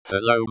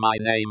Hello, my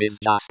name is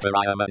Jasper.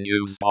 I am a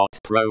news bot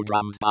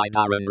programmed by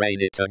Darren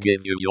to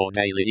give you your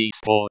daily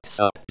eSports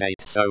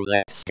update. So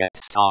let's get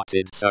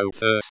started. So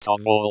first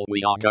of all,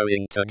 we are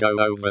going to go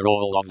over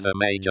all of the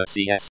major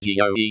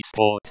CSGO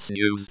eSports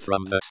news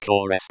from the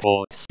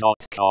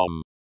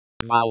eSports.com.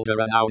 Valde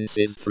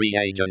announces free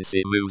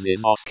agency moves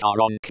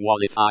Oskar on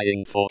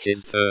qualifying for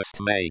his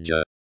first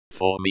major.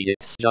 For me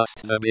it's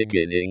just the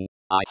beginning.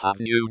 I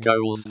have new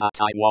goals that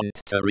I want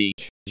to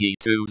reach.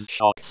 G2's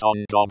shox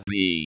on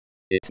B.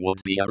 It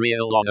would be a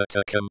real honor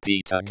to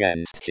compete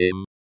against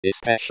him,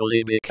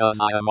 especially because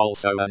I am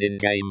also an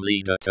in-game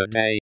leader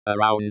today,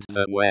 around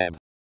the web.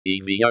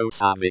 EVO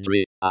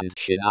savagery, and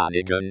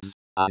shenanigans,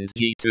 and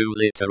G2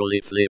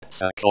 literally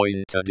flips a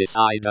coin to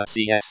decide a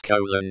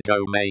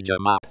CS::Go major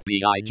map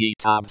big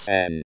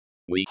tabseN.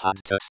 We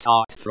had to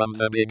start from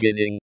the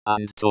beginning,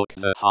 and took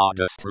the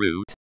hardest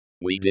route.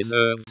 We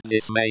deserved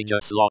this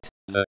major slot.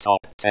 The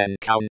top 10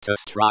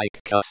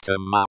 Counter-Strike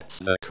custom maps.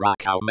 The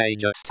Kraków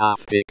Major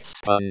staff picks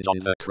SPUNJ on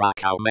the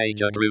Kraków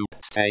Major group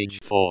stage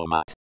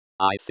format.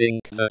 I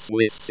think the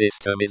Swiss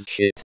system is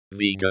shit.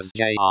 Vega's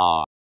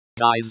JR.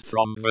 Guys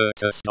from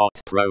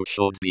Virtus.pro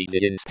should be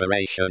the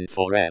inspiration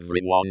for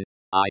everyone.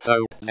 I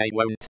hope they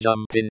won't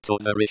jump into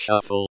the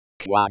reshuffle,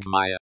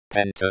 quagmire,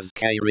 PENTA's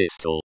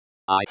kRYSTAL.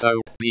 I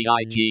hope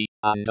BIG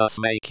and us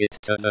make it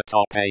to the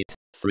top 8.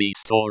 3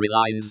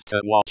 storylines to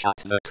watch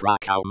at the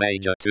Kraków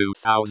Major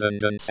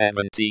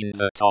 2017.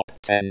 The top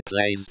 10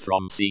 plays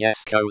from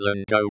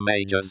CS::Go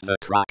majors. The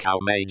Kraków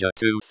Major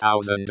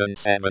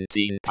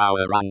 2017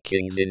 power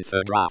rankings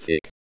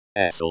infographic.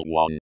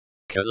 SL1.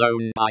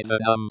 Cologne by the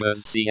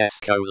numbers.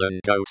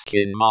 CS::Go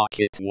skin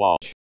market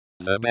watch.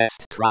 The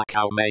best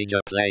Kraków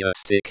Major player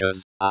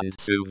stickers and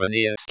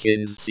souvenir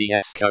skins.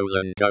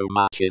 CS::Go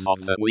matches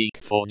of the week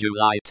for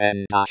July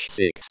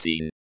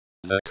 10-16.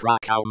 The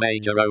Kraków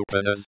Major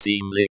openers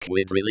Team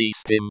Liquid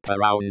release pimp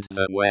around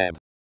the web.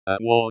 A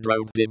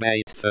wardrobe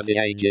debate for the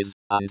ages,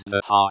 and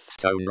the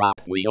Hearthstone rap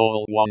we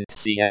all want.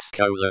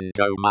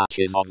 CS::Go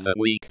matches of the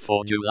week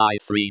for July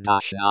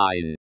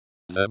 3-9.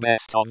 The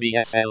best of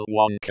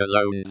ESL1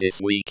 Cologne this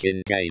week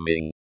in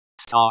gaming.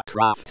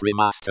 StarCraft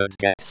Remastered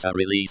gets a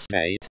release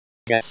date.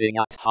 Guessing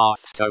at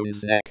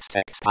Hearthstone's next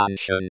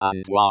expansion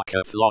and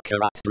Warcraft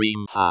Locker at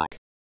DreamHack.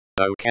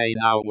 Okay,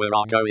 now we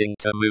are going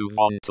to move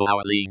on to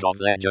our League of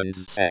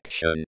Legends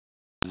section.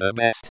 The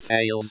best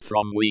fails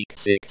from week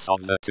 6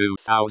 of the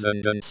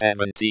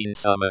 2017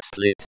 Summer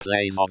Split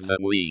plays of the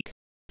week.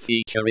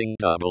 Featuring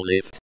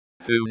Doublelift,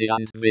 Huni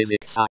and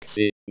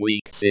Saxi.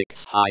 Week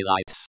 6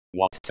 highlights.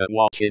 What to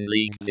watch in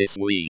League this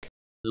week.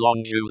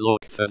 Longju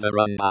look for the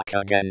run back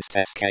against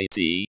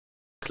SKT.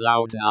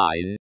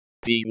 Cloud9.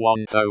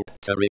 P1 hope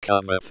to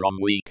recover from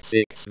week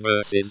 6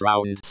 versus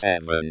round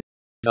 7.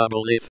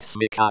 Doublelift's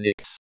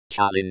mechanics.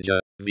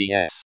 Challenger,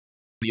 vs.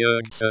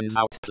 Bjergsen's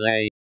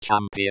outplay,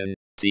 champion,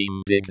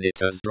 Team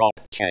Dignitas drop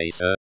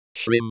chaser,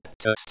 shrimp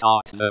to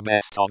start the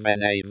best of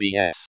NA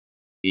vs.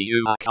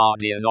 EU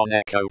Acadian on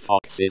Echo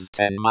Fox's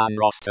 10-man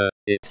roster.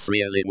 It's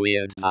really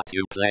weird that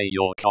you play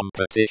your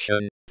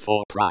competition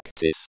for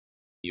practice.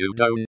 You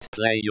don't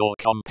play your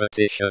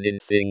competition in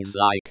things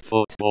like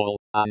football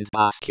and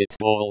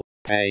basketball,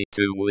 pay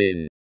to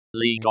win.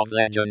 League of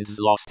Legends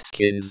lost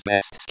skins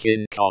best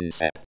skin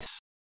concepts.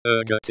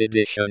 Urgot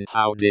Edition.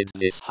 How did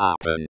this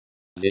happen?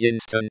 The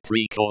instant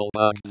recall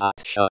bug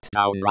that shut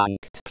down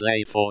ranked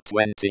play for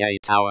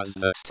 28 hours.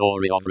 The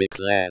story of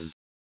Rickles.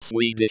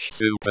 Swedish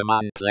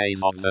Superman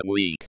plays of the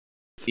week.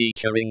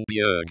 Featuring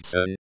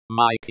Bjergsen,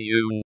 Mike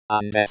Young,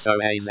 and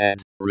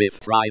SOAZ.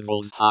 Rift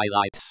Rivals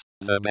highlights.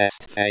 The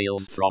best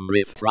fails from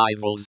Rift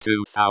Rivals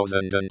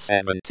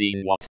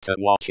 2017. What to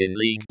watch in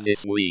League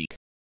this week.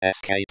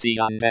 SKT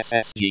and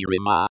SSG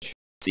rematch.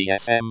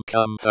 TSM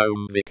come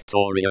home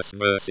victorious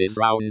versus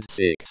round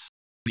 6.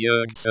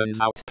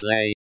 Bjergsen's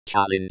outplay,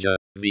 Challenger,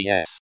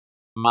 vs.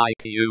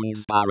 Mike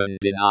Young's Baron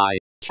deny,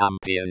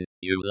 champion,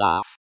 you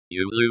laugh,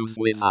 you lose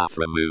with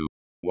Aframu.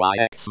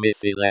 YX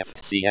Smithy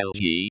left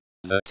CLG,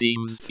 the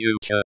team's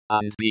future,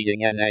 and being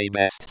NA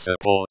best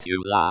support.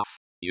 You laugh,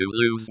 you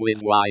lose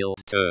with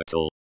Wild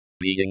Turtle.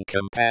 Being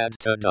compared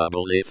to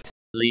Doublelift,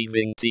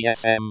 leaving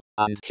TSM,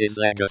 and his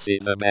legacy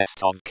the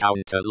best of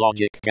Counter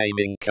Logic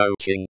gaming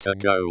coaching to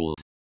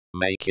gold.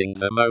 Making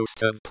the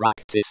most of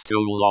practice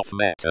tool of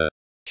meta.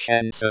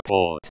 Shen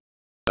support.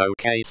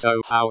 Okay,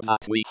 so how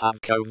that we have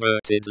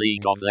converted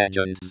League of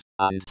Legends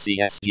and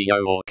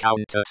CSGO or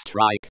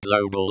Counter-Strike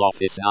Global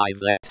Office Live.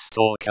 Let's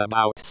talk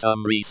about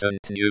some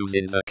recent news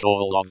in the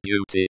Call of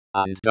Duty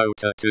and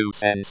Dota 2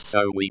 sense.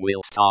 So we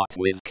will start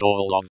with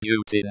Call of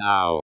Duty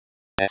now.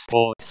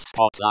 eSports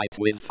Spotlight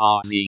with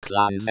Farzi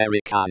Clan's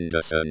Eric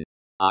Anderson.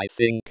 I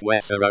think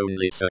Weser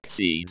only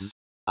succeeds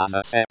as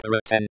a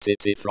separate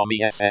entity from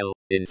ESL.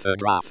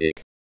 Infographic.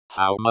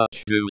 How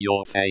much do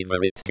your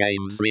favorite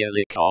games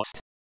really cost?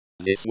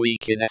 This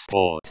week in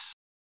eSports.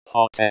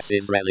 Hot S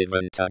is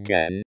relevant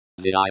again.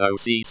 The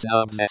IOC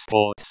snubs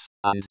eSports,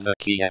 and the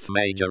Kiev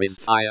Major is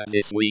fire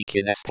this week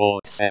in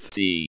eSports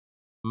FT.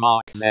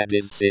 Mark Z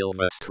is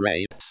silver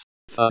scrapes.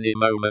 funny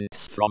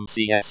moments from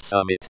CS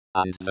Summit,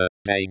 and the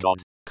Vega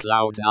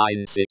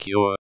Cloud9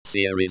 Secure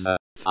series.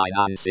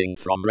 Financing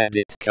from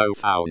Reddit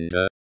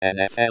co-founder,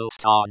 NFL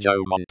star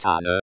Joe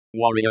Montana,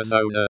 Warriors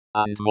owner,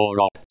 and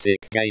more.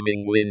 Optic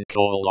Gaming win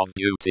Call of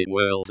Duty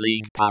World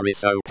League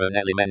Paris Open.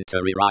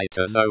 Elementary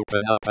writers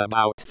open up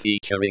about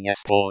featuring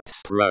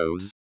eSports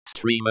pros.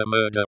 Streamer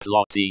murder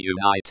plot.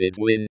 United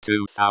win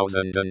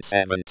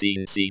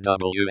 2017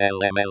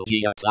 CWL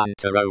MLG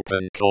Atlanta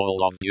Open.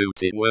 Call of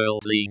Duty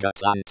World League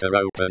Atlanta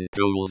Open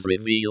pools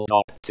revealed.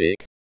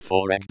 Optic,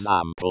 for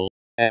example,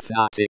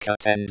 Fnatic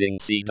attending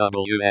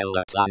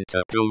CWL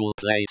Atlanta pool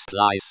place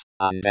twice,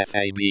 and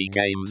FAB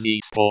Games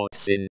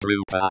eSports in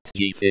group at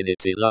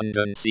Gfinity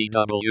London.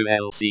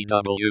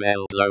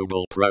 CWL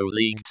Global Pro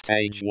League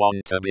Stage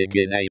 1 to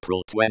begin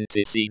April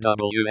 20.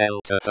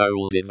 CWL to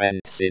hold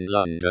events in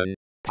London,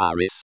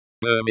 Paris,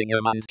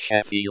 Birmingham and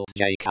Sheffield.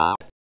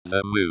 JCap,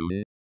 The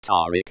Moon,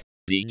 Tariq,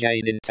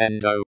 DJ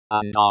Nintendo,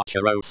 and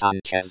Archero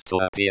Sanchez to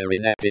appear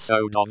in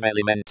episode of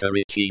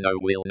Elementary. Chino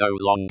will no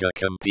longer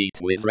compete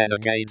with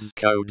Renegades.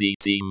 Cody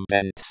Team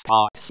Bent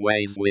parts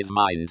ways with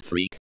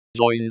Mindfreak,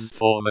 joins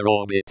former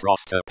Orbit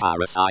roster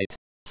Parasite,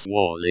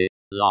 Swally,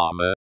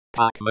 Llama,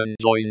 Pac-Man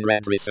join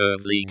Red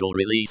Reserve. Legal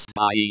released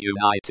by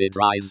United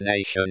Rise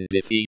Nation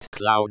defeat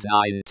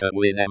Cloud9 to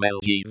win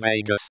MLG.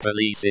 Vegas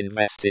police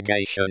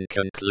investigation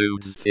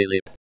concludes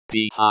Philip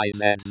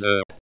PIZ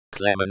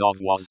Klemenov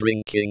was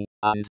drinking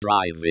and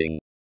driving.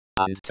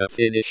 And to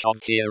finish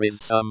off, here is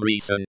some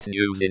recent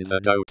news in the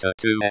Dota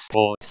 2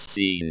 esports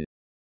scene.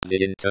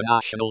 The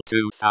International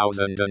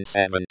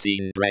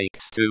 2017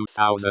 breaks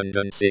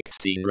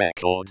 2016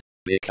 record,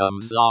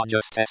 becomes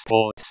largest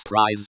esports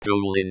prize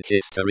pool in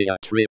history. A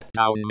trip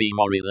down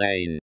memory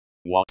lane.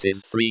 What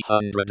is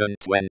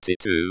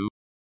 322?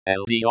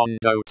 LD on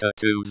Dota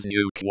 2's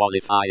new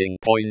qualifying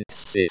points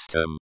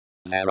system.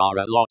 There are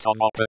a lot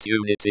of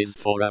opportunities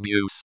for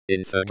abuse.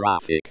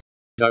 Infographic.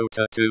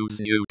 Dota 2's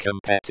new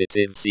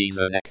competitive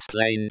season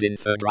explained.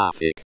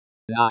 Infographic.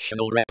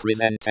 National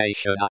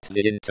representation at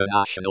the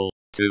International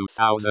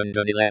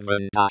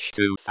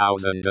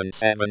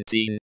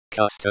 2011-2017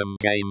 Custom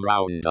Game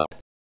Roundup.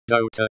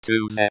 Dota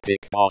 2's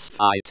epic boss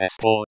fight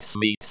esports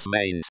meets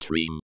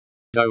mainstream.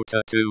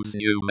 Dota 2's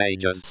new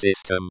majors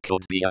system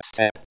could be a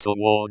step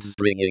towards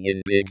bringing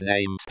in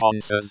big-name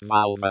sponsors.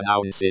 Valve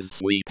announces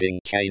sweeping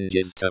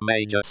changes to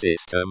major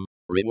system,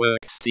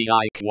 reworks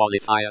TI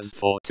qualifiers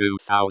for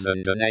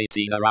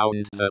 2018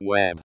 around the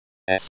web.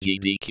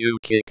 SGDQ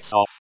kicks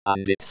off,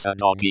 and it's a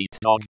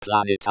dog-eat-dog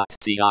planet at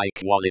TI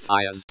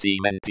qualifiers.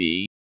 Team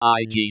NP,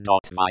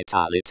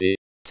 IG.Vitality,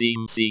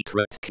 Team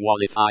Secret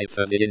qualify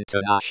for the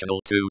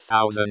International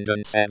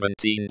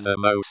 2017. The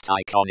most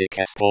iconic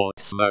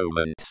esports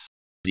moments.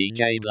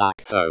 DJ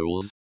Black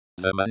Holes,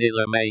 the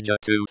Manila Major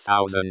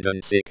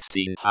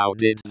 2016. How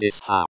did this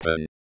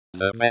happen?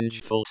 The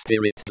vengeful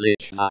spirit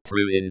glitch that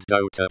ruined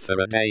Dota for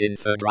a day.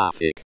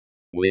 Infographic.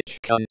 Which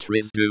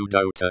countries do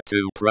Dota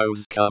 2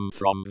 pros come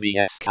from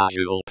vs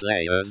casual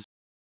players?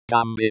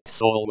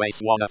 Gambit's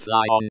always wanna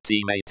fly on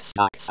teammates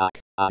Stacksack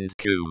and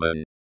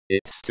Kuman.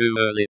 It's too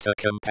early to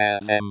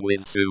compare them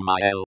with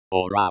Sumail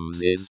or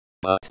Ramses,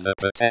 but the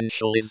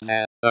potential is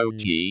there.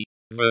 OG,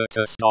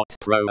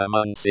 Virtus.pro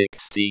among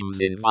 6 teams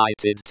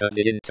invited to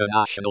the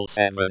International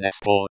 7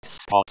 Esports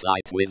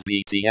Spotlight with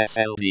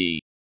BTSLD.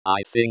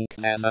 I think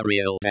there's a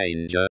real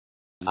danger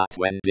that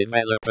when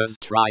developers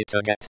try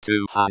to get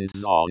too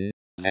hands-on,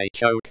 they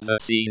choke the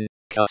scene.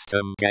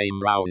 Custom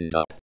Game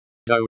Roundup.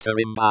 Dota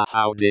Imba.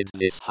 How did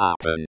this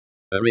happen?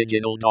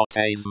 Original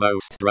Dota's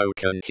most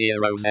broken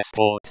heroes.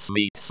 Esports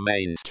meets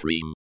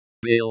mainstream.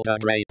 Build a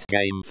great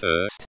game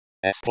first.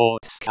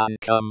 Esports can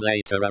come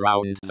later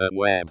around the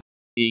web.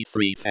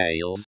 E3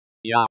 fails.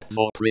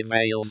 Yapmor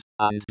prevails,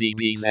 and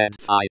DBZ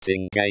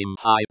fighting game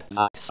hype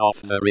that's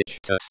off the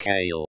Richter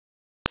scale.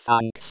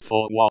 Thanks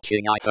for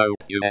watching. I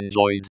hope you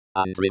enjoyed,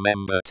 and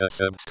remember to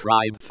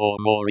subscribe for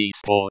more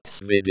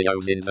esports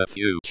videos in the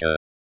future.